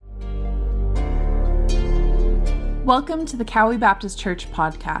Welcome to the Cowie Baptist Church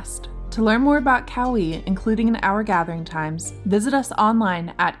podcast. To learn more about Cowie, including in our gathering times, visit us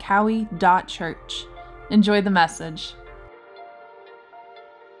online at cowie.church. Enjoy the message.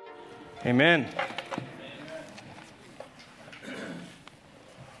 Amen.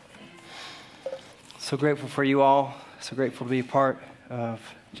 So grateful for you all. So grateful to be a part of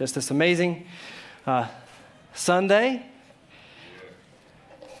just this amazing Sunday.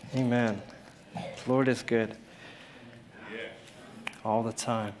 Amen. The Lord is good. All the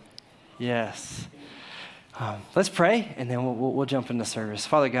time. Yes. Let's pray, and then we'll jump into service.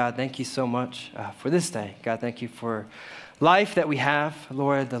 Father God, thank you so much for this day. God, thank you for life that we have,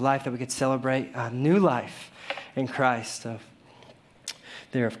 Lord, the life that we could celebrate, new life in Christ, of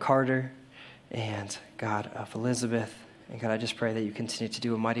Carter and God, of Elizabeth. And God, I just pray that you continue to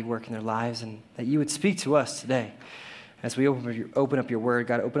do a mighty work in their lives and that you would speak to us today. As we open up your word,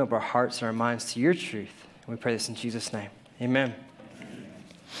 God, open up our hearts and our minds to your truth. And we pray this in Jesus' name. Amen.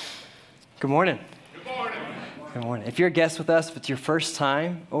 Good morning. Good morning. Good morning. If you're a guest with us, if it's your first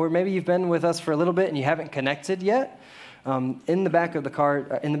time, or maybe you've been with us for a little bit and you haven't connected yet, in the back of the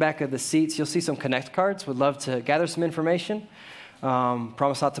card, in the back of the seats, you'll see some connect cards. Would love to gather some information.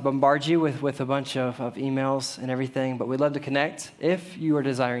 Promise not to bombard you with a bunch of emails and everything, but we'd love to connect if you are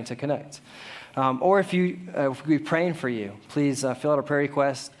desiring to connect. Or if we're praying for you, please fill out a prayer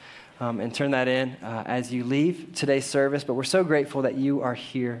request and turn that in as you leave today's service. But we're so grateful that you are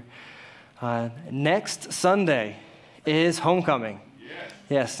here. Next Sunday is homecoming.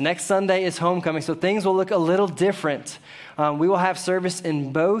 Yes, next Sunday is homecoming, so things will look a little different. We will have service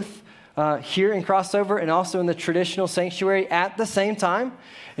in both here in Crossover and also in the traditional sanctuary at the same time.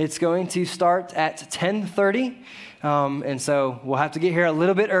 It's going to start at 10:30, and so we'll have to get here a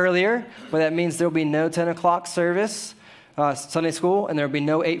little bit earlier, but that means there will be no 10 o'clock service, Sunday school, and there will be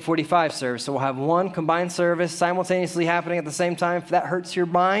no 8:45 service. So we'll have one combined service simultaneously happening at the same time. If that hurts your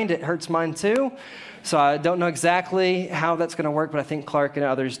mind, it hurts mine too. So I don't know exactly how that's going to work, but I think Clark and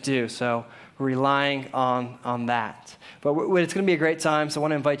others do. So we're relying on that. But it's going to be a great time, so I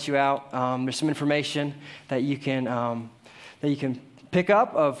want to invite you out. There's some information that you can pick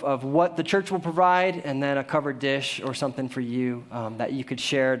up of what the church will provide, and then a covered dish or something for you that you could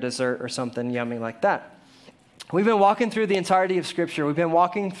share, dessert or something yummy like that. We've been walking through the entirety of Scripture. We've been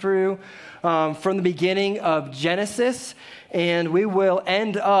walking through from the beginning of Genesis, and we will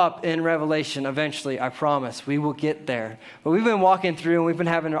end up in Revelation eventually, I promise. We will get there. But we've been walking through, and we've been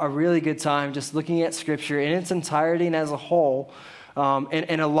having a really good time just looking at Scripture in its entirety and as a whole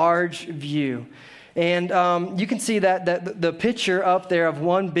in a large view. And you can see that the picture up there of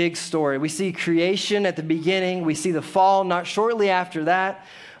one big story. We see creation at the beginning. We see the fall not shortly after that.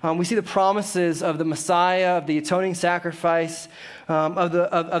 We see the promises of the Messiah, of the atoning sacrifice, of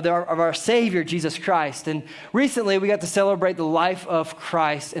our Savior, Jesus Christ. And recently, we got to celebrate the life of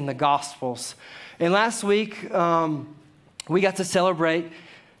Christ in the Gospels. And last week, we got to celebrate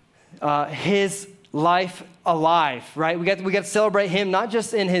his life alive, right? We got to celebrate him not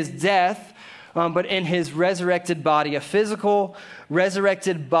just in his death, but in his resurrected body, a physical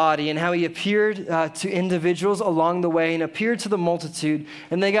resurrected body, and how he appeared to individuals along the way and appeared to the multitude,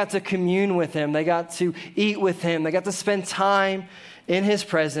 and they got to commune with him. They got to eat with him. They got to spend time in his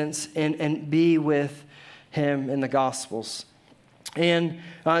presence and be with him in the Gospels. And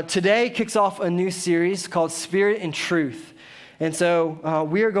today kicks off a new series called Spirit and Truth. And so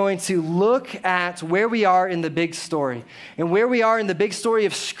we are going to look at where we are in the big story. And where we are in the big story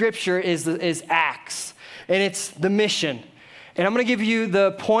of Scripture is Acts. And it's the mission. And I'm going to give you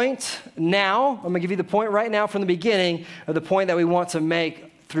the point now. I'm going to give you the point right now from the beginning of the point that we want to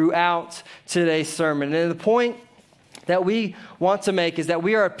make throughout today's sermon. And the point that we want to make is that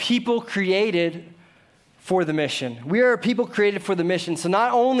we are a people created for the mission. We are a people created for the mission. So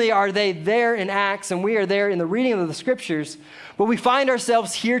not only are they there in Acts and we are there in the reading of the Scriptures, but we find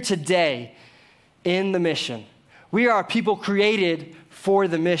ourselves here today in the mission. We are a people created for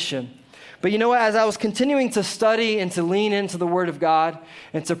the mission. But you know what? As I was continuing to study and to lean into the Word of God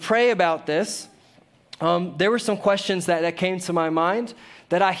and to pray about this, there were some questions that came to my mind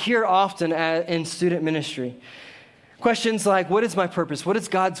that I hear often in student ministry. Questions like, what is my purpose? What is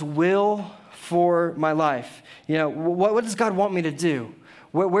God's will for my life? You know, what does God want me to do?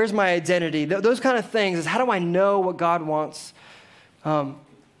 Where's my identity? Those kind of things is, how do I know what God wants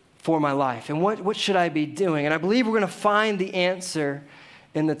for my life? And what should I be doing? And I believe we're going to find the answer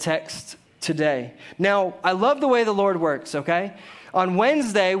in the text today. Now, I love the way the Lord works, okay? On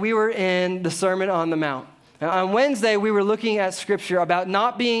Wednesday, we were in the Sermon on the Mount. On Wednesday, we were looking at scripture about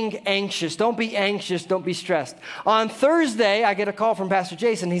not being anxious. Don't be anxious. Don't be stressed. On Thursday, I get a call from Pastor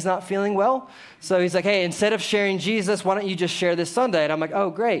Jason. He's not feeling well. So he's like, hey, instead of sharing Jesus, why don't you just share this Sunday? And I'm like, oh,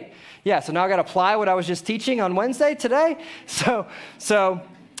 great. Yeah, so now I got to apply what I was just teaching on Wednesday today. So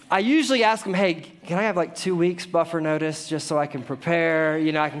I usually ask him, hey, can I have like 2 weeks buffer notice just so I can prepare?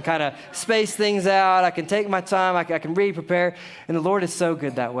 You know, I can kind of space things out. I can take my time. I can really prepare. And the Lord is so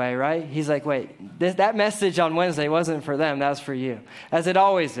good that way, right? He's like, wait, that message on Wednesday wasn't for them. That was for you, as it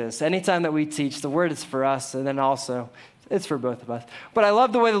always is. Anytime that we teach, the word is for us, and then also it's for both of us. But I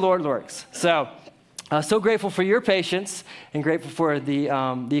love the way the Lord works. So grateful for your patience and grateful for the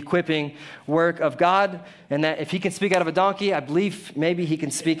equipping work of God, and that if he can speak out of a donkey, I believe maybe he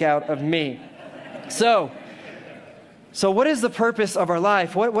can speak out of me. So what is the purpose of our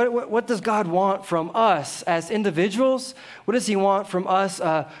life? What does God want from us as individuals? What does he want from us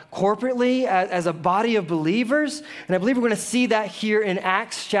corporately as a body of believers? And I believe we're going to see that here in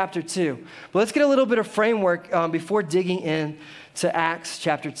Acts chapter 2. But let's get a little bit of framework before digging in to Acts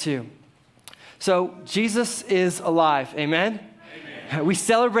chapter 2. So Jesus is alive, amen? Amen? We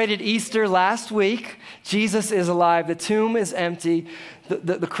celebrated Easter last week. Jesus is alive. The tomb is empty.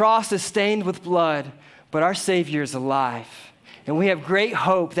 The cross is stained with blood, but our Savior is alive. And we have great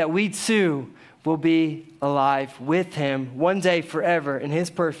hope that we too will be alive with him one day forever in his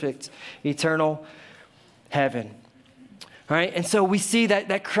perfect, eternal heaven. All right, and so we see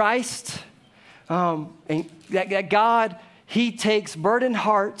that Christ, and that God, he takes burdened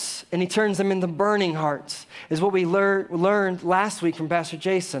hearts and he turns them into burning hearts, is what we learned last week from Pastor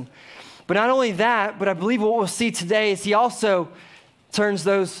Jason. But not only that, but I believe what we'll see today is he also turns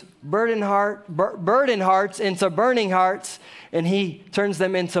those burdened hearts into burning hearts, and he turns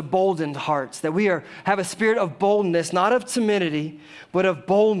them into boldened hearts, that we have a spirit of boldness, not of timidity, but of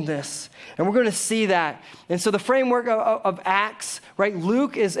boldness. And we're going to see that. And so the framework of Acts, right?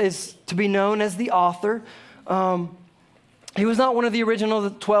 Luke is to be known as the author. He was not one of the original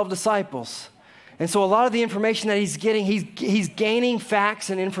 12 disciples. And so a lot of the information that he's getting, he's gaining facts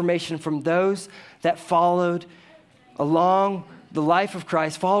and information from those that followed along the life of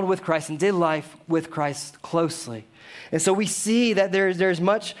Christ, followed with Christ, and did life with Christ closely. And so we see that there's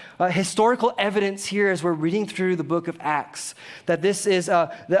much historical evidence here as we're reading through the book of Acts, that this is a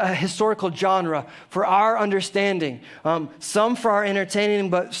historical genre for our understanding, some for our entertaining,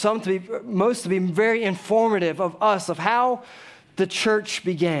 but most to be very informative of us, of how the church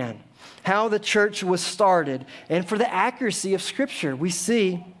began, how the church was started, and for the accuracy of Scripture. We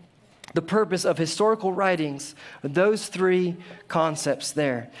see the purpose of historical writings, those three concepts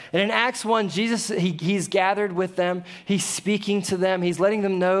there. And in Acts 1, Jesus, he's gathered with them. He's speaking to them. He's letting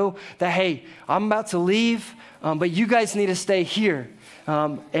them know that, hey, I'm about to leave, but you guys need to stay here.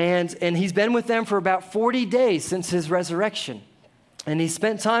 And he's been with them for about 40 days since his resurrection. And he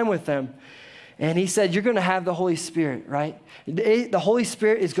spent time with them. And he said, you're going to have the Holy Spirit, right? The Holy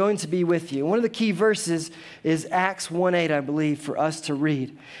Spirit is going to be with you. One of the key verses is Acts 1:8, I believe, for us to read.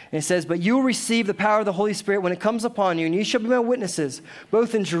 And it says, but you will receive the power of the Holy Spirit when it comes upon you, and you shall be my witnesses,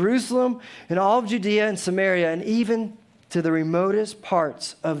 both in Jerusalem and all of Judea and Samaria, and even to the remotest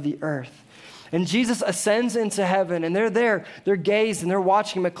parts of the earth. And Jesus ascends into heaven, and they're there. They're gazed, and they're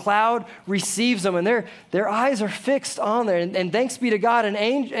watching him. A cloud receives them, and their eyes are fixed on there. And thanks be to God, and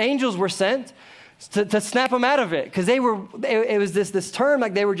angels were sent to snap them out of it, because it was this term,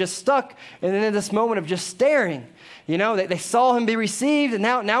 like they were just stuck, and then in this moment of just staring. You know, they saw him be received, and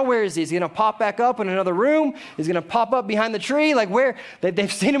now where is he? Is he going to pop back up in another room? Is he going to pop up behind the tree? Like where?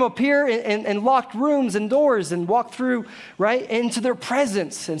 They've seen him appear in locked rooms and doors and walk through, right, into their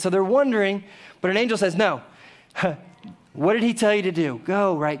presence. And so they're wondering, but an angel says, no. What did he tell you to do?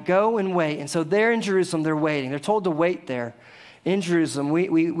 Go, right, go and wait. And so they're in Jerusalem, they're waiting. They're told to wait there in Jerusalem.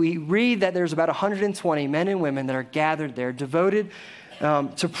 We read that there's about 120 men and women that are gathered there, devoted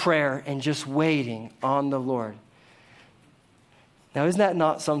to prayer and just waiting on the Lord. Now, isn't that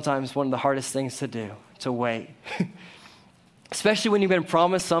not sometimes one of the hardest things to do, to wait? Especially when you've been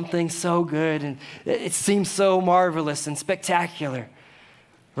promised something so good and it seems so marvelous and spectacular,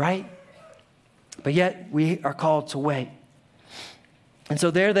 right? But yet we are called to wait. And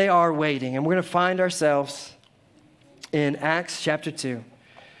so there they are waiting, and we're going to find ourselves in Acts chapter 2.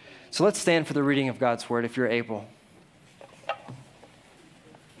 So let's stand for the reading of God's word if you're able.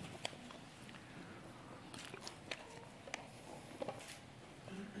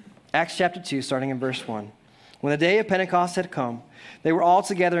 Acts chapter 2, starting in verse 1. When the day of Pentecost had come, they were all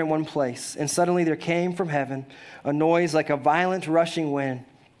together in one place, and suddenly there came from heaven a noise like a violent rushing wind,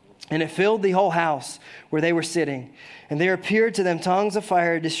 and it filled the whole house where they were sitting. And there appeared to them tongues of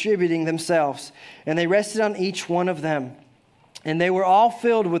fire distributing themselves, and they rested on each one of them. And they were all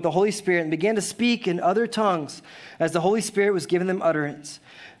filled with the Holy Spirit and began to speak in other tongues as the Holy Spirit was giving them utterance.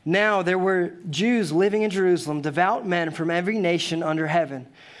 Now there were Jews living in Jerusalem, devout men from every nation under heaven.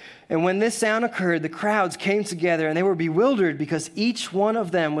 And when this sound occurred, the crowds came together, and they were bewildered because each one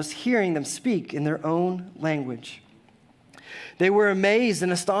of them was hearing them speak in their own language. They were amazed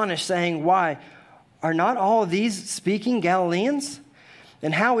and astonished, saying, "Why, are not all of these speaking Galileans?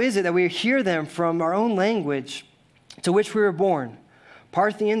 And how is it that we hear them from our own language to which we were born?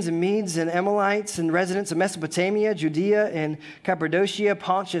 Parthians and Medes and Amalekites and residents of Mesopotamia, Judea and Cappadocia,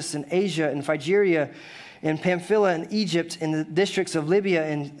 Pontus and Asia and Phrygia and Pamphylia and Egypt and the districts of Libya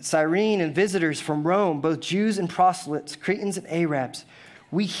and Cyrene and visitors from Rome, both Jews and proselytes, Cretans and Arabs.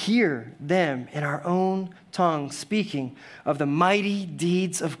 We hear them in our own tongue speaking of the mighty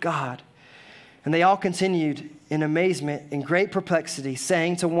deeds of God." And they all continued in amazement and great perplexity,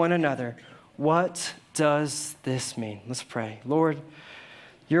 saying to one another, "What does this mean?" Let's pray. Lord,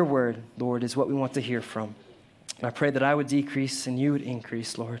 your word, Lord, is what we want to hear from. And I pray that I would decrease and you would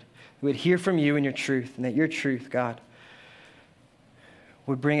increase, Lord. We would hear from you and your truth, and that your truth, God,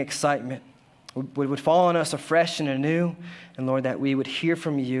 would bring excitement, would fall on us afresh and anew. And Lord, that we would hear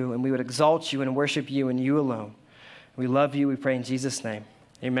from you and we would exalt you and worship you and you alone. We love you. We pray in Jesus' name.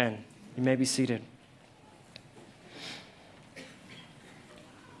 Amen. You may be seated.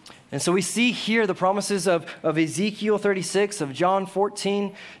 And so we see here the promises of Ezekiel 36, of John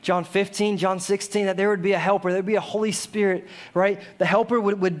 14, John 15, John 16, that there would be a helper, there would be a Holy Spirit, right? The helper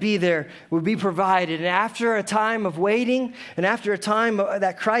would be there, would be provided. And after a time of waiting, and after a time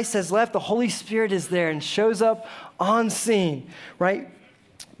that Christ has left, the Holy Spirit is there and shows up on scene, right?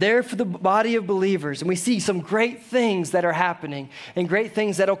 There for the body of believers. And we see some great things that are happening and great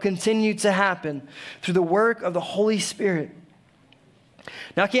things that will continue to happen through the work of the Holy Spirit.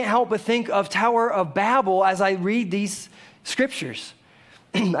 Now, I can't help but think of Tower of Babel as I read these scriptures.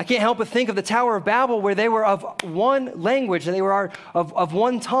 I can't help but think of the Tower of Babel where they were of one language, and they were of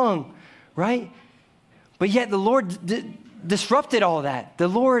one tongue, right? But yet the Lord disrupted all that. The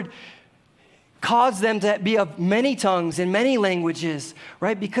Lord caused them to be of many tongues and many languages,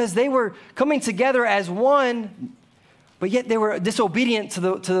 right? Because they were coming together as one, but yet they were disobedient to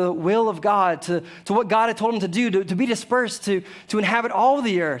the will of God, to what God had told them to do, to be dispersed, to inhabit all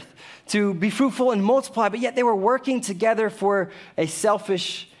the earth, to be fruitful and multiply. But yet they were working together for a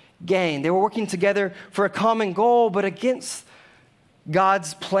selfish gain. They were working together for a common goal, but against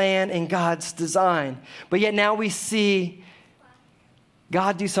God's plan and God's design. But yet now we see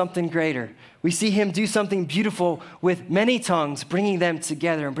God do something greater. We see him do something beautiful with many tongues, bringing them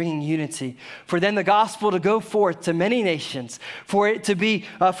together and bringing unity. For then the gospel to go forth to many nations, for it to be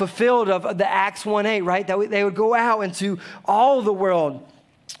fulfilled of the Acts 1:8, right? That they would go out into all the world,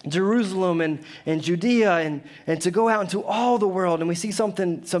 Jerusalem and Judea, and to go out into all the world. And we see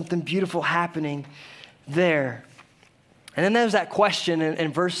something beautiful happening there. And then there's that question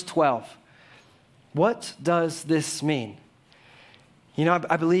in verse 12. What does this mean? You know,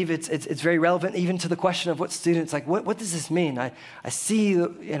 I believe it's very relevant even to the question of what students, like, what does this mean? I see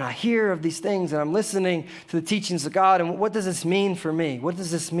and I hear of these things, and I'm listening to the teachings of God, and what does this mean for me? What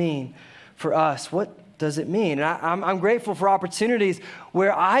does this mean for us? What does it mean? And I'm grateful for opportunities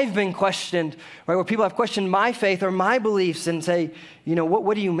where I've been questioned, right, where people have questioned my faith or my beliefs and say, you know,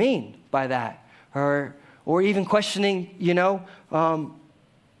 what do you mean by that? Or even questioning,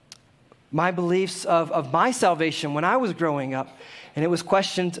 my beliefs of my salvation when I was growing up. And it was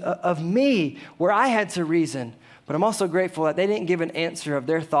questioned of me where I had to reason. But I'm also grateful that they didn't give an answer of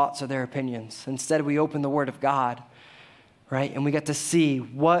their thoughts or their opinions. Instead, we opened the Word of God, right? And we got to see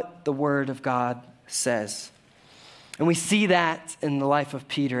what the Word of God says. And we see that in the life of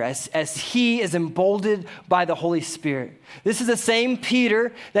Peter as he is emboldened by the Holy Spirit. This is the same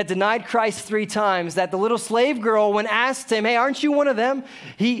Peter that denied Christ 3 times, that the little slave girl, when asked him, hey, aren't you one of them?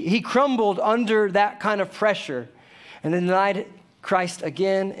 He crumbled under that kind of pressure and then denied Christ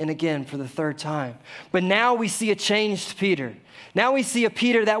again and again for the 3rd time. But now we see a changed Peter. Now we see a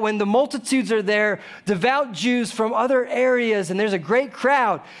Peter that when the multitudes are there, devout Jews from other areas, and there's a great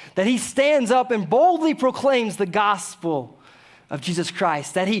crowd, that he stands up and boldly proclaims the gospel of Jesus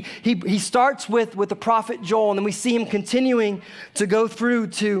Christ. That he starts with the prophet Joel, and then we see him continuing to go through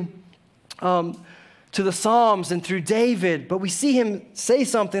to the Psalms and through David. But we see him say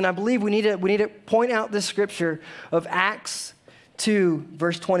something. I believe we need to point out this scripture of Acts 2,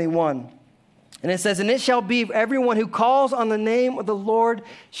 verse 21. And it says, and it shall be everyone who calls on the name of the Lord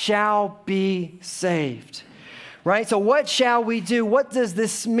shall be saved. right? So what shall we do? What does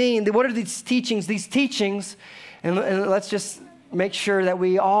this mean? What are these teachings? These teachings, and let's just make sure that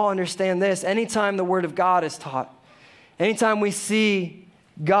we all understand this. Anytime the Word of God is taught, anytime we see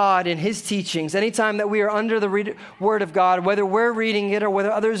God in His teachings, anytime that we are under the Word of God, whether we're reading it or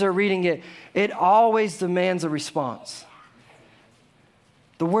whether others are reading it, it always demands a response.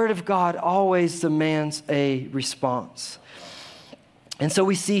 The Word of God always demands a response. And so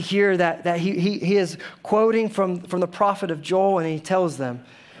we see here that he is quoting from the prophet of Joel, and he tells them,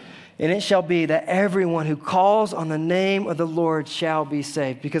 and it shall be that everyone who calls on the name of the Lord shall be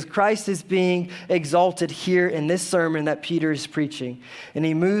saved. Because Christ is being exalted here in this sermon that Peter is preaching. And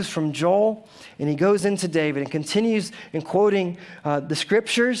he moves from Joel and he goes into David and continues in quoting the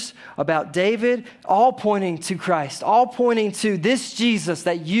scriptures about David, all pointing to Christ, all pointing to this Jesus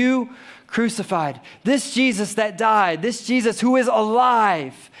that you crucified, this Jesus that died, this Jesus who is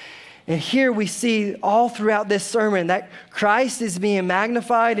alive. And here we see all throughout this sermon that Christ is being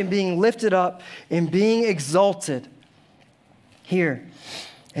magnified and being lifted up and being exalted here.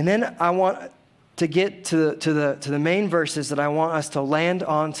 And then I want to get to the main verses that I want us to land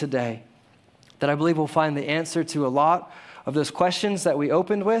on today, that I believe will find the answer to a lot of those questions that we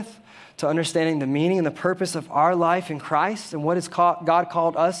opened with, to understanding the meaning and the purpose of our life in Christ and what has God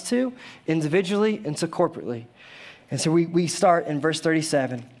called us to individually and to corporately. And so we start in verse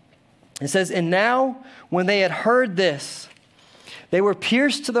 37. It says, and now when they had heard this, they were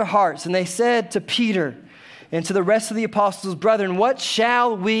pierced to their hearts, and they said to Peter and to the rest of the apostles, brethren, what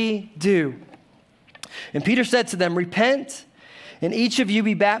shall we do? And Peter said to them, repent, and each of you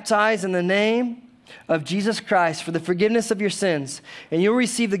be baptized in the name of Jesus Christ for the forgiveness of your sins, and you'll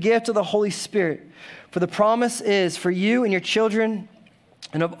receive the gift of the Holy Spirit. For the promise is for you and your children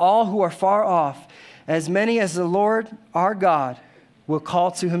and of all who are far off, as many as the Lord our God will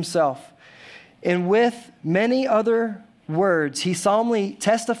call to himself. And with many other words, he solemnly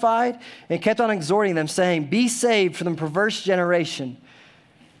testified and kept on exhorting them, saying, be saved from the perverse generation.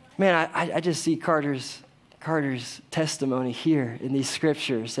 Man, I just see Carter's testimony here in these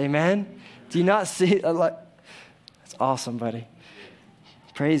scriptures. Amen? Do you not see it? That's awesome, buddy.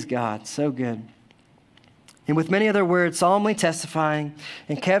 Praise God. So good. And with many other words, solemnly testifying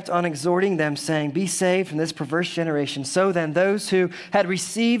and kept on exhorting them, saying, be saved from this perverse generation. So then those who had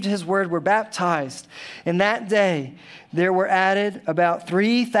received his word were baptized. And that day there were added about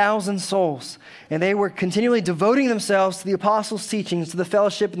 3,000 souls. And they were continually devoting themselves to the apostles' teachings, to the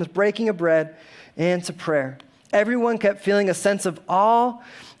fellowship and the breaking of bread, and to prayer. Everyone kept feeling a sense of awe,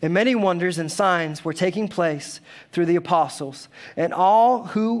 and many wonders and signs were taking place through the apostles. And all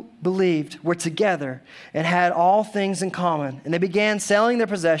who believed were together and had all things in common. And they began selling their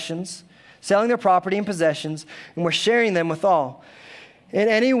property and possessions, and were sharing them with all, and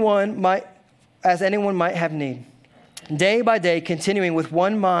as anyone might have need. Day by day, continuing with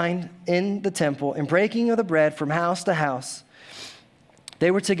one mind in the temple and breaking of the bread from house to house. They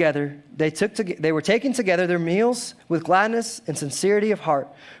were taking together their meals with gladness and sincerity of heart,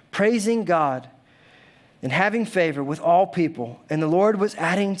 praising God and having favor with all people. And the Lord was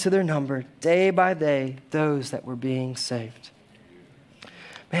adding to their number day by day those that were being saved.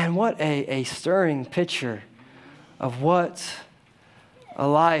 Man, what a stirring picture of what a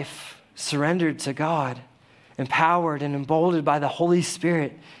life surrendered to God, empowered and emboldened by the Holy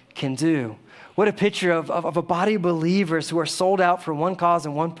Spirit can do. What a picture of a body of believers who are sold out for one cause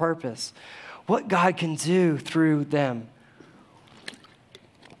and one purpose. What God can do through them.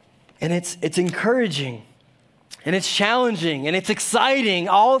 And it's encouraging, and it's challenging, and it's exciting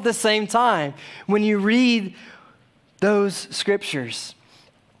all at the same time when you read those scriptures.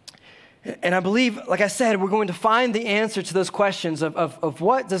 And I believe, like I said, we're going to find the answer to those questions of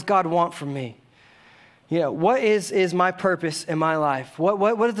what does God want from me? You know, what is my purpose in my life?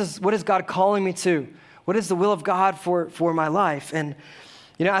 What is God calling me to? What is the will of God for my life? And,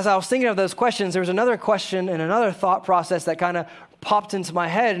 you know, as I was thinking of those questions, there was another question and another thought process that kind of popped into my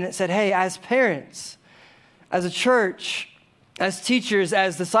head. And it said, hey, as parents, as a church, as teachers,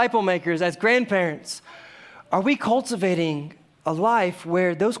 as disciple makers, as grandparents, are we cultivating a life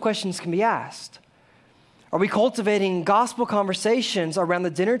where those questions can be asked? Are we cultivating gospel conversations around the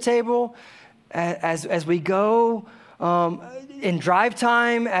dinner table, as we go in drive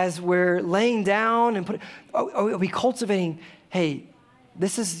time, as we're laying down and are we cultivating, hey,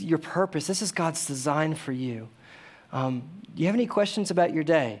 this is your purpose. This is God's design for you. Do you have any questions about your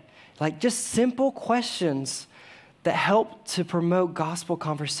day? Like just simple questions that help to promote gospel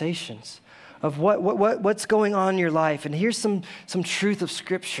conversations of what's going on in your life. And here's some truth of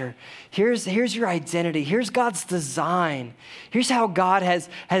Scripture. Here's your identity. Here's God's design. Here's how God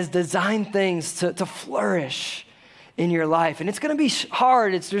has designed things to flourish in your life. And it's going to be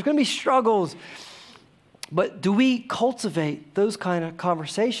hard. There's going to be struggles. But do we cultivate those kind of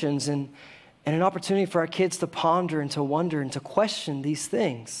conversations and an opportunity for our kids to ponder and to wonder and to question these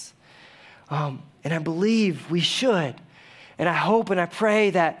things? And I believe we should. And I hope and I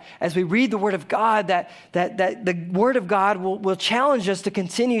pray that as we read the Word of God, that the Word of God will challenge us to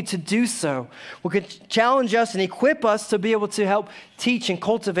continue to do so. Will challenge us and equip us to be able to help teach and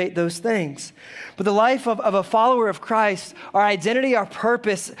cultivate those things. But the life of a follower of Christ, our identity, our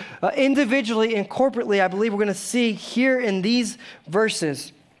purpose, individually and corporately, I believe we're going to see here in these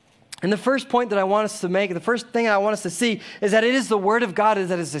verses. And the first point that I want us to make, the first thing I want us to see is that it is the Word of God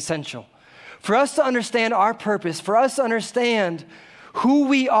that is essential. For us to understand our purpose, for us to understand who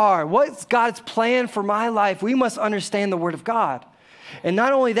we are, what's God's plan for my life, we must understand the Word of God. And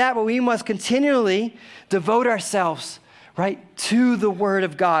not only that, but we must continually devote ourselves, right, to the Word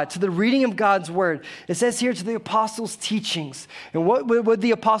of God, to the reading of God's Word. It says here to the apostles' teachings. And what would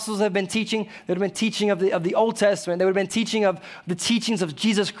the apostles have been teaching? They would have been teaching of the Old Testament. They would have been teaching of the teachings of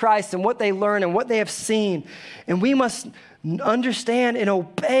Jesus Christ and what they learned and what they have seen. And we must understand and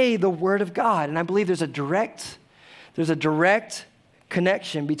obey the Word of God. And I believe there's a direct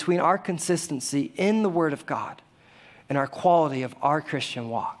connection between our consistency in the Word of God and our quality of our Christian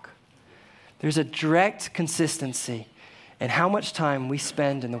walk. There's a direct consistency in how much time we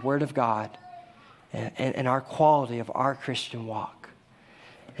spend in the Word of God and our quality of our Christian walk.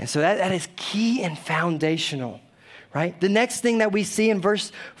 And so that is key and foundational. Right? The next thing that we see in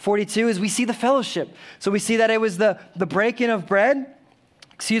verse 42 is we see the fellowship. So we see that it was the breaking of bread.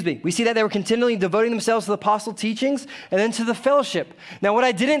 We see that they were continually devoting themselves to the apostle teachings and then to the fellowship. Now, what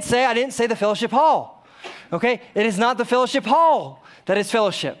I didn't say the fellowship hall. Okay? It is not the fellowship hall that is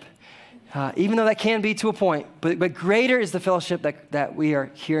fellowship. Even though that can be to a point. But greater is the fellowship that we are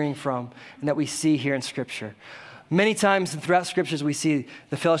hearing from and that we see here in Scripture. Many times throughout Scriptures, we see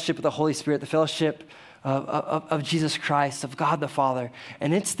the fellowship of the Holy Spirit, the fellowship of Jesus Christ, of God the Father.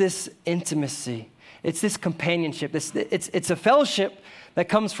 And it's this intimacy. It's this companionship. It's a fellowship that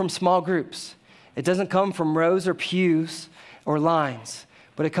comes from small groups. It doesn't come from rows or pews or lines,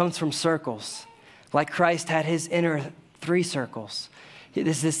 but it comes from circles. Like Christ had his inner 3 circles.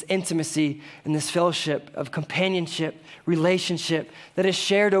 There's this intimacy and this fellowship of companionship, relationship that is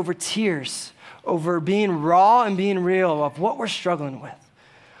shared over tears, over being raw and being real of what we're struggling with.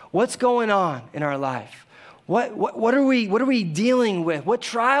 What's going on in our life? What are we dealing with? What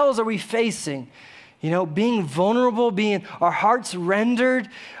trials are we facing? You know, being vulnerable, being our hearts rendered,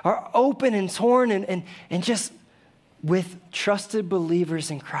 are open and torn, and just with trusted believers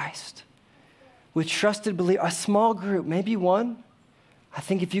in Christ. With trusted believers, a small group, maybe one. I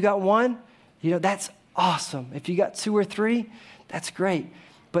think if you got one, you know, that's awesome. If you got 2 or 3, that's great.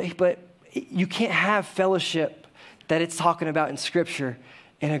 But you can't have fellowship that it's talking about in Scripture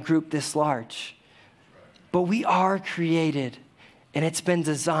in a group this large. But we are created, and it's been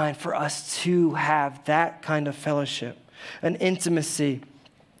designed for us to have that kind of fellowship, an intimacy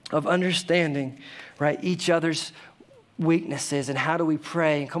of understanding, right, each other's weaknesses and how do we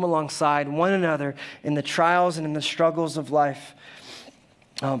pray and come alongside one another in the trials and in the struggles of life.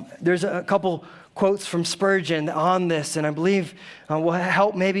 There's a couple quotes from Spurgeon on this, and I believe will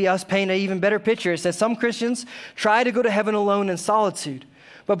help maybe us paint an even better picture. It says, some Christians try to go to heaven alone in solitude,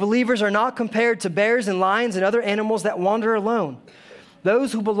 but believers are not compared to bears and lions and other animals that wander alone.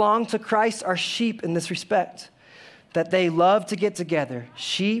 Those who belong to Christ are sheep in this respect, that they love to get together.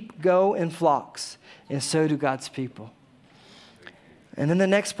 Sheep go in flocks, and so do God's people. And then the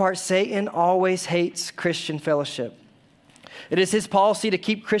next part, Satan always hates Christian fellowship. It is his policy to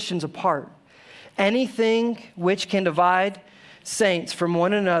keep Christians apart. Anything which can divide saints from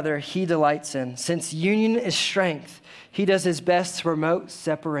one another, he delights in. Since union is strength, he does his best to promote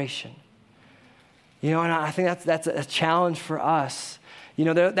separation. You know, and I think that's a challenge for us. You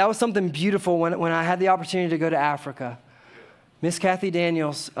know, that was something beautiful when I had the opportunity to go to Africa. Miss Kathy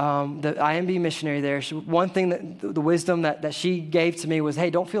Daniels, the IMB missionary there, one thing that the wisdom that she gave to me was, hey,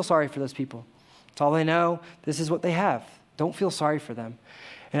 don't feel sorry for those people. It's all they know. This is what they have. Don't feel sorry for them.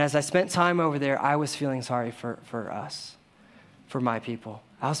 And as I spent time over there, I was feeling sorry for us, for my people.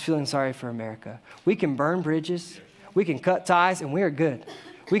 I was feeling sorry for America. We can burn bridges, we can cut ties, and we are good.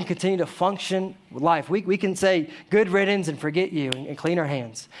 We can continue to function with life. We can say good riddance and forget you and clean our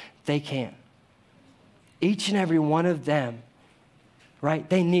hands. They can't. Each and every one of them, right,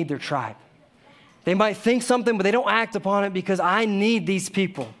 they need their tribe. They might think something, but they don't act upon it because I need these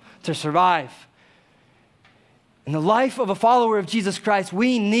people to survive. In the life of a follower of Jesus Christ,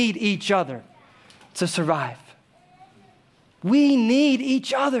 we need each other to survive. We need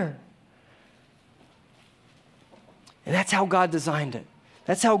each other. And that's how God designed it.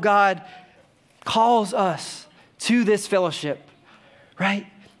 That's how God calls us to this fellowship, right?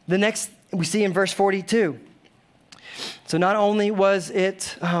 The next we see in verse 42. So not only was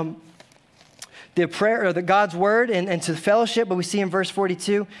it the prayer or the God's word and to fellowship, but we see in verse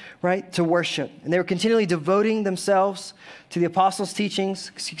 42, right, to worship. And they were continually devoting themselves to the apostles'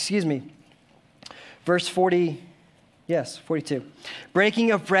 teachings. Verse 42.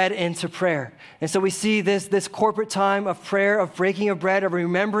 Breaking of bread into prayer. And so we see this corporate time of prayer, of breaking of bread, of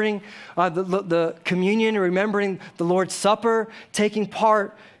remembering the communion, remembering the Lord's Supper, taking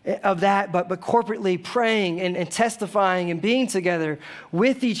part of that, but corporately praying and testifying and being together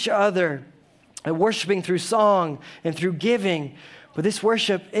with each other and worshiping through song and through giving. But this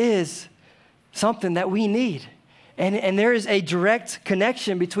worship is something that we need. And there is a direct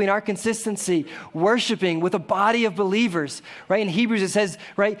connection between our consistency worshiping with a body of believers, right? In Hebrews it says,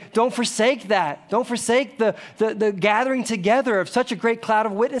 right, don't forsake that. Don't forsake the gathering together of such a great cloud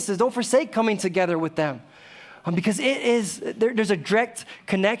of witnesses. Don't forsake coming together with them. Because there's a direct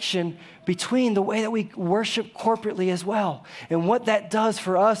connection between the way that we worship corporately as well and what that does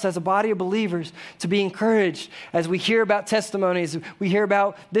for us as a body of believers to be encouraged as we hear about testimonies, we hear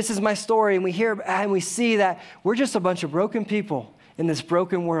about this is my story, and we see that we're just a bunch of broken people in this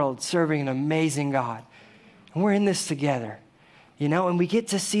broken world serving an amazing God. And we're in this together. And we get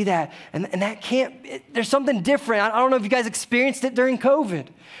to see that. And that there's something different. I don't know if you guys experienced it during COVID,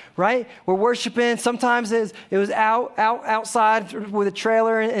 right? We're worshiping. Sometimes it was outside with a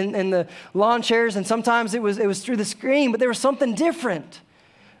trailer and the lawn chairs, and sometimes it was through the screen, but there was something different.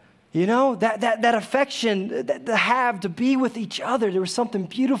 That affection, to be with each other, there was something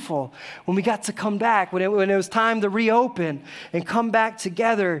beautiful when we got to come back, when it was time to reopen and come back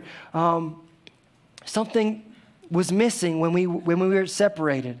together. Something was missing when we were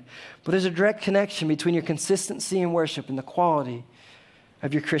separated. But there's a direct connection between your consistency in worship and the quality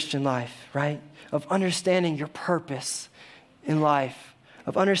of your Christian life, right? Of understanding your purpose in life,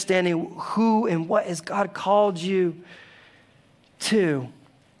 of understanding who and what has God called you to,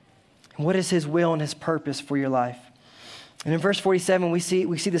 and what is his will and his purpose for your life. And in verse 47, we see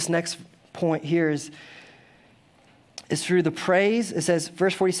this next point here is through the praise. It says,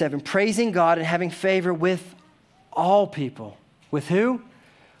 verse 47, praising God and having favor with all people. With who?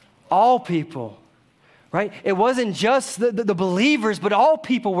 All people, right? It wasn't just the believers, but all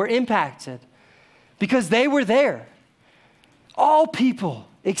people were impacted because they were there. All people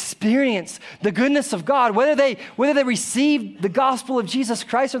experienced the goodness of God, whether they received the gospel of Jesus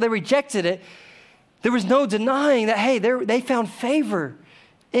Christ or they rejected it. There was no denying that, hey, they found favor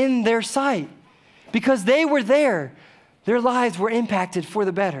in their sight because they were there. Their lives were impacted for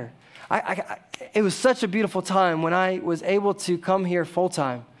the better. It was such a beautiful time when I was able to come here full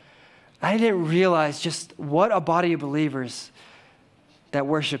time. I didn't realize just what a body of believers that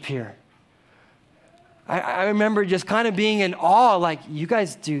worship here. I remember just kind of being in awe, like, you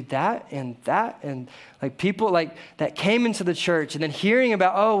guys do that, and like people like that came into the church and then hearing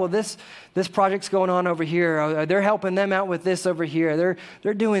about, oh, well, this project's going on over here. They're helping them out with this over here.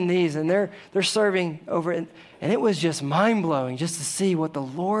 They're doing these, and they're serving over. And it was just mind-blowing just to see what the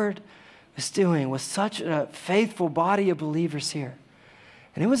Lord was doing with such a faithful body of believers here.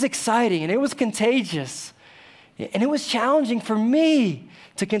 And it was exciting, and it was contagious, and it was challenging for me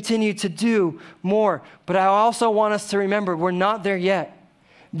to continue to do more. But I also want us to remember we're not there yet.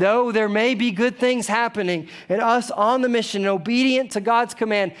 Though there may be good things happening and us on the mission and obedient to God's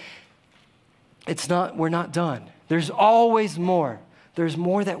command, we're not done. There's always more. There's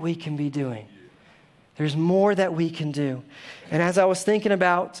more that we can be doing. There's more that we can do. And as I was thinking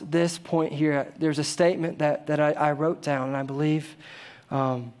about this point here, there's a statement that I wrote down, and I believe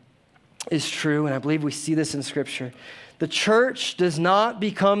is true, and I believe we see this in Scripture. The church does not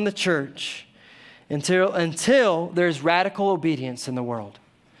become the church until there's radical obedience in the world.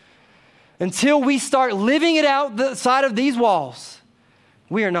 Until we start living it out the side of these walls,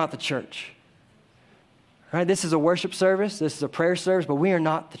 we are not the church. Right? This is a worship service, this is a prayer service, but we are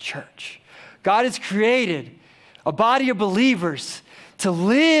not the church. God has created a body of believers to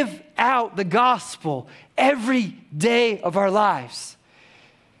live out the gospel every day of our lives.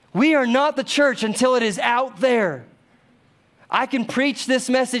 We are not the church until it is out there. I can preach this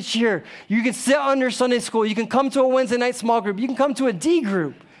message here. You can sit under Sunday school. You can come to a Wednesday night small group. You can come to a D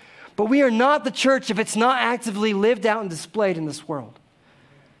group. But we are not the church if it's not actively lived out and displayed in this world.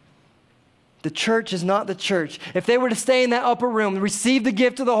 The church is not the church. If they were to stay in that upper room, receive the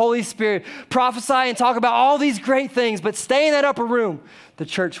gift of the Holy Spirit, prophesy and talk about all these great things, but stay in that upper room, the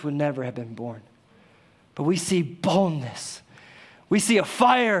church would never have been born. But we see boldness. We see a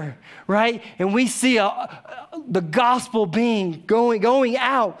fire, right? And we see the gospel being going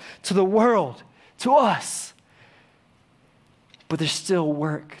out to the world, to us. But there's still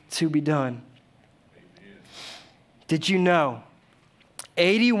work to be done. Amen. Did you know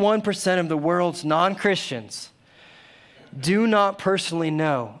 81% of the world's non-Christians do not personally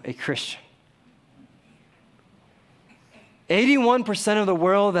know a Christian? 81% of the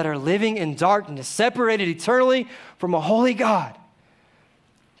world that are living in darkness, separated eternally from a holy God,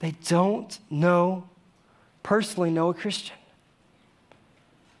 they don't personally know a Christian.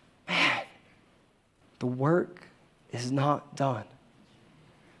 Man, the work is not done.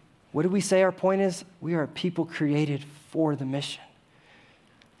 What did we say our point is? We are a people created for the mission.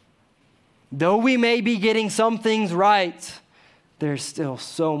 Though we may be getting some things right, there's still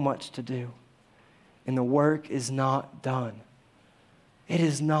so much to do. And the work is not done. It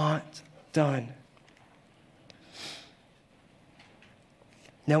is not done.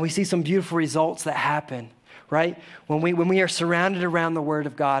 Now we see some beautiful results that happen, right? When we are surrounded around the Word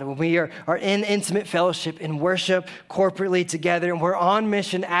of God, when we are in intimate fellowship and worship corporately together, and we're on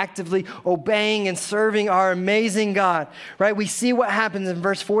mission, actively obeying and serving our amazing God, right? We see what happens in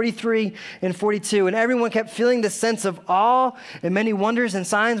verse 43 and 42. And everyone kept feeling this sense of awe, and many wonders and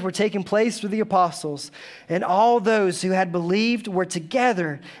signs were taking place through the apostles. And all those who had believed were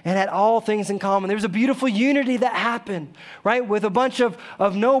together and had all things in common. There was a beautiful unity that happened, right? With a bunch of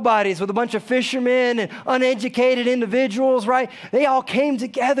nobodies, with a bunch of fishermen and uneducated individuals, right? They all came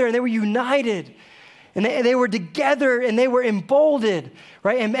together and they were united. And they were together and they were emboldened,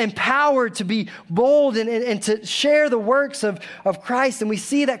 right? And empowered to be bold and to share the works of Christ. And we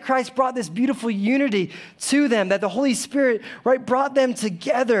see that Christ brought this beautiful unity to them, that the Holy Spirit, right, brought them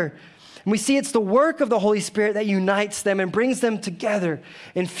together. And we see it's the work of the Holy Spirit that unites them and brings them together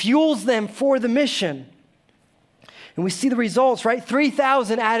and fuels them for the mission. And we see the results, right?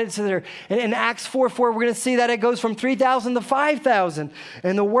 3,000 added to there. And in Acts 4:4, we're going to see that it goes from 3,000 to 5,000.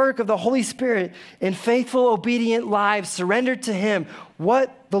 And the work of the Holy Spirit in faithful, obedient lives surrendered to Him,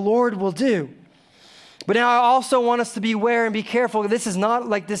 what the Lord will do. But now I also want us to be aware and be careful. This is not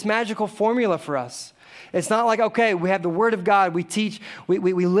like this magical formula for us. It's not like, okay, we have the Word of God, we teach, we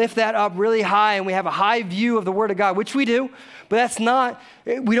lift that up really high, and we have a high view of the Word of God, which we do, but that's not,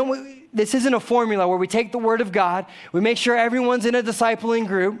 this isn't a formula where we take the Word of God, we make sure everyone's in a discipling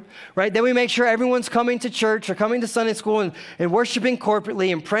group, right? Then we make sure everyone's coming to church or coming to Sunday school and worshiping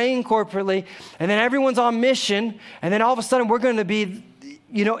corporately and praying corporately, and then everyone's on mission, and then all of a sudden we're going to be,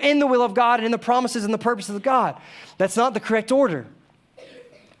 in the will of God and in the promises and the purposes of God. That's not the correct order.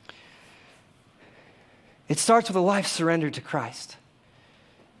 It starts with a life surrendered to Christ.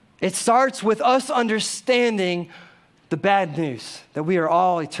 It starts with us understanding the bad news that we are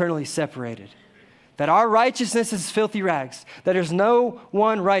all eternally separated, that our righteousness is filthy rags, that there's no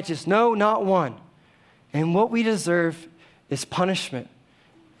one righteous, no, not one. And what we deserve is punishment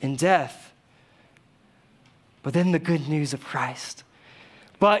and death. But then the good news of Christ.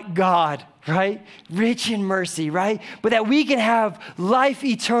 But God, right? Rich in mercy, right? But that we can have life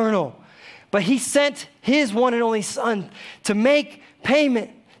eternal. But He sent His one and only Son to make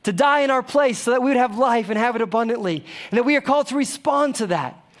payment, to die in our place so that we would have life and have it abundantly. And that we are called to respond to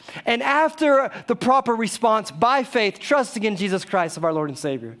that. And after the proper response, by faith, trusting in Jesus Christ of our Lord and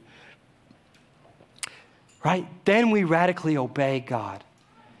Savior, right? Then we radically obey God.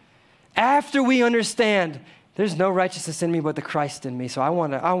 After we understand there's no righteousness in me but the Christ in me, so I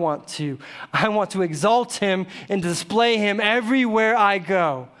want to exalt Him and display Him everywhere I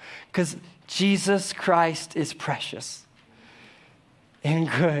go, because Jesus Christ is precious and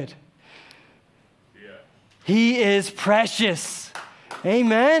good. Yeah. He is precious.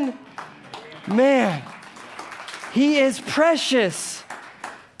 Amen? Man, He is precious.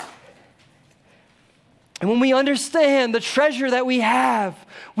 And when we understand the treasure that we have,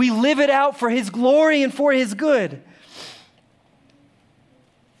 we live it out for His glory and for His good.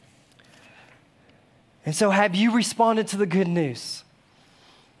 And so have you responded to the good news?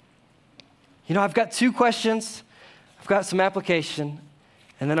 I've got 2 questions, I've got some application,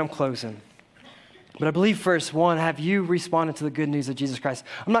 and then I'm closing. But I believe first, 1, have you responded to the good news of Jesus Christ?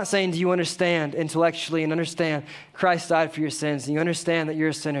 I'm not saying do you understand intellectually and understand Christ died for your sins, and you understand that you're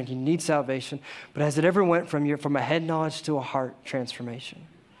a sinner and you need salvation, but has it ever went from a head knowledge to a heart transformation?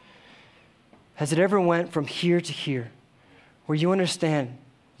 Has it ever went from here to here, where you understand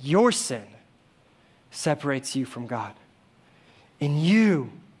your sin separates you from God, and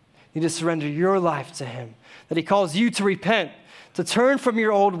you need to surrender your life to Him, that He calls you to repent, to turn from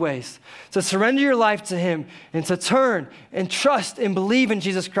your old ways, to surrender your life to Him, and to turn and trust and believe in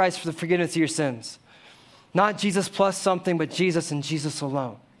Jesus Christ for the forgiveness of your sins? Not Jesus plus something, but Jesus and Jesus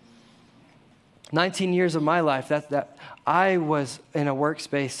alone. 19 years of my life, that I was in a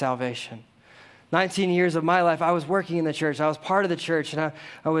works-based salvation. 19 years of my life, I was working in the church. I was part of the church, and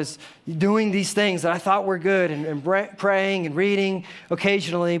I was doing these things that I thought were good and praying and reading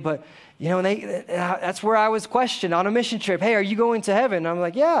occasionally. But, that's where I was questioned on a mission trip. Hey, are you going to heaven? And I'm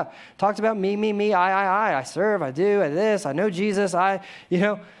like, yeah. Talked about me, I. I serve, I do, I this, I know Jesus, And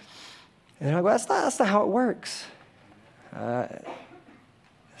they're like, well, that's not how it works.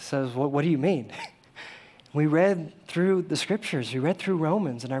 Says, what do you mean? We read through the scriptures. We read through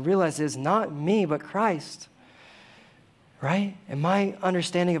Romans, and I realized it's not me, but Christ, right? And my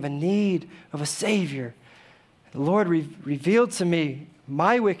understanding of a need of a Savior. The Lord revealed to me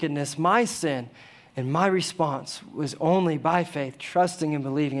my wickedness, my sin, and my response was only by faith, trusting and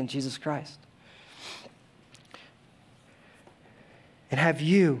believing in Jesus Christ. And have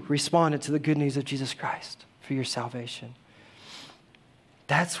you responded to the good news of Jesus Christ for your salvation?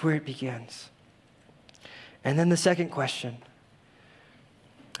 That's where it begins. And then the second question.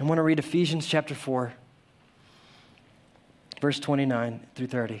 I want to read Ephesians chapter 4, verse 29 through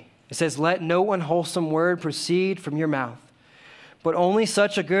 30. It says, "Let no unwholesome word proceed from your mouth, but only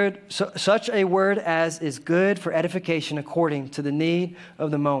such a word as is good for edification according to the need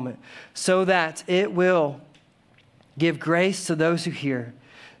of the moment, so that it will give grace to those who hear.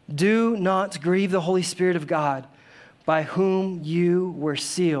 Do not grieve the Holy Spirit of God, by whom you were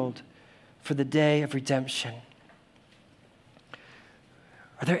sealed for the day of redemption."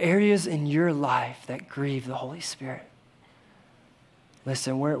 Are there areas in your life that grieve the Holy Spirit?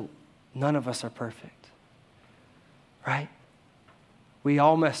 Listen, none of us are perfect, right? We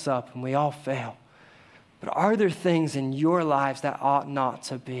all mess up and we all fail. But are there things in your lives that ought not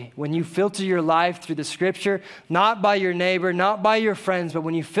to be? When you filter your life through the scripture, not by your neighbor, not by your friends, but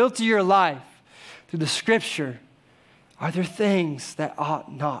when you filter your life through the scripture, are there things that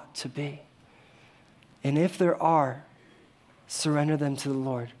ought not to be? And if there are, surrender them to the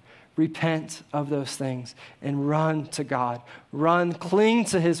Lord. Repent of those things and run to God. Cling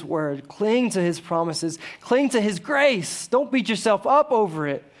to His word, cling to His promises, cling to His grace. Don't beat yourself up over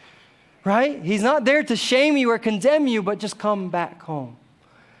it, right? He's not there to shame you or condemn you, but just come back home.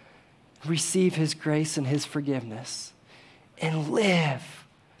 Receive His grace and His forgiveness and live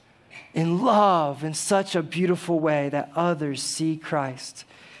in love in such a beautiful way that others see Christ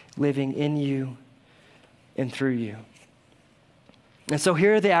living in you and through you. And so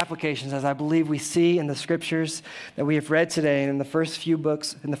here are the applications, as I believe we see in the scriptures that we have read today and in the first two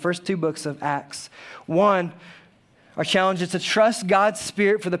books of Acts. One, our challenge is to trust God's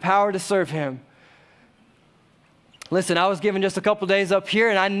Spirit for the power to serve Him. Listen, I was given just a couple days up here,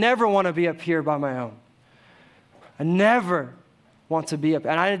 and I never want to be up here by my own. I never want to be up.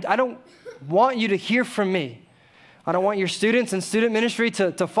 And I don't want you to hear from me. I don't want your students and student ministry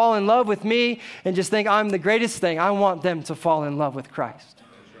to fall in love with me and just think I'm the greatest thing. I want them to fall in love with Christ.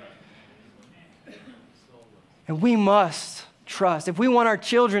 And we must trust. If we want our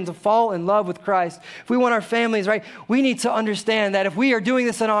children to fall in love with Christ, if we want our families, right, we need to understand that if we are doing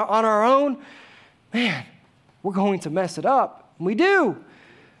this on our own, man, we're going to mess it up. And we do.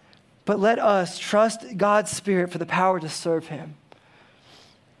 But let us trust God's Spirit for the power to serve Him.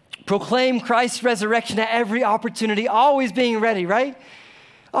 Proclaim Christ's resurrection at every opportunity, always being ready, right?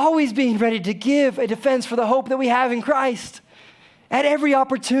 Always being ready to give a defense for the hope that we have in Christ. At every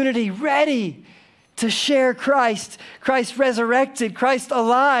opportunity, ready to share Christ resurrected, Christ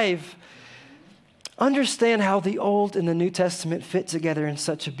alive. Understand how the Old and the New Testament fit together in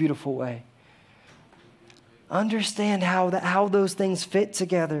such a beautiful way. Understand how those things fit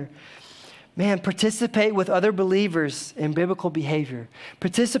together. Man, participate with other believers in biblical behavior.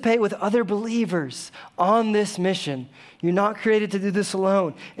 Participate with other believers on this mission. You're not created to do this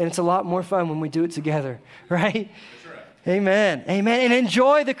alone, and it's a lot more fun when we do it together, right? That's right. Amen. Amen. And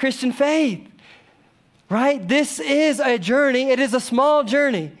enjoy the Christian faith, right? This is a journey. It is a small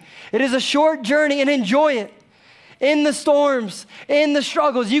journey. It is a short journey, and enjoy it. In the storms, in the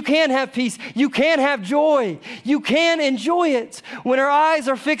struggles, you can have peace. You can have joy. You can enjoy it. When our eyes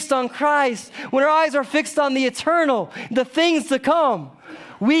are fixed on Christ, when our eyes are fixed on the eternal, the things to come,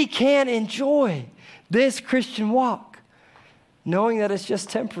 we can enjoy this Christian walk, knowing that it's just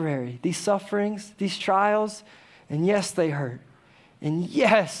temporary. These sufferings, these trials, and yes, they hurt. And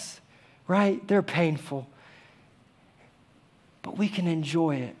yes, right, they're painful. But we can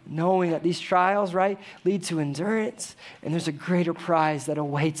enjoy it, knowing that these trials, right, lead to endurance, and there's a greater prize that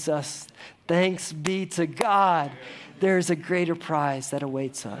awaits us. Thanks be to God. There's a greater prize that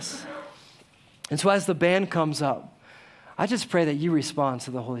awaits us. And so as the band comes up, I just pray that you respond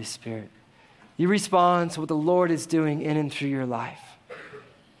to the Holy Spirit. You respond to what the Lord is doing in and through your life.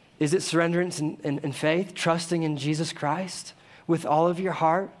 Is it surrenderance and faith, trusting in Jesus Christ with all of your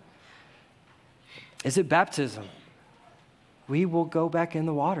heart? Is it baptism? We will go back in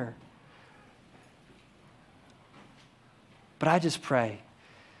the water. But I just pray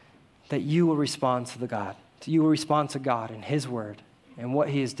that you will respond to God. You will respond to God and His word and what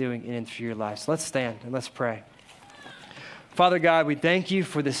He is doing in and through your life. So let's stand and let's pray. Father God, we thank you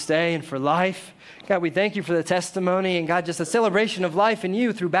for this day and for life. God, we thank you for the testimony and God, just a celebration of life in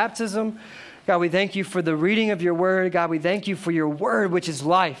you through baptism. God, we thank you for the reading of your word. God, we thank you for your word, which is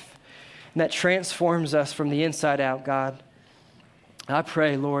life, and that transforms us from the inside out, God. I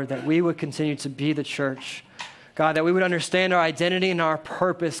pray, Lord, that we would continue to be the church. God, that we would understand our identity and our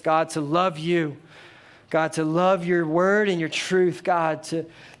purpose, God, to love you. God, to love your word and your truth, God,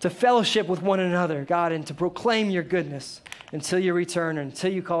 to fellowship with one another, God, and to proclaim your goodness until you return,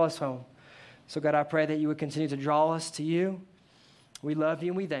 until you call us home. So, God, I pray that you would continue to draw us to you. We love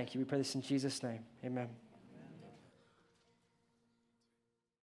you and we thank you. We pray this in Jesus' name. Amen.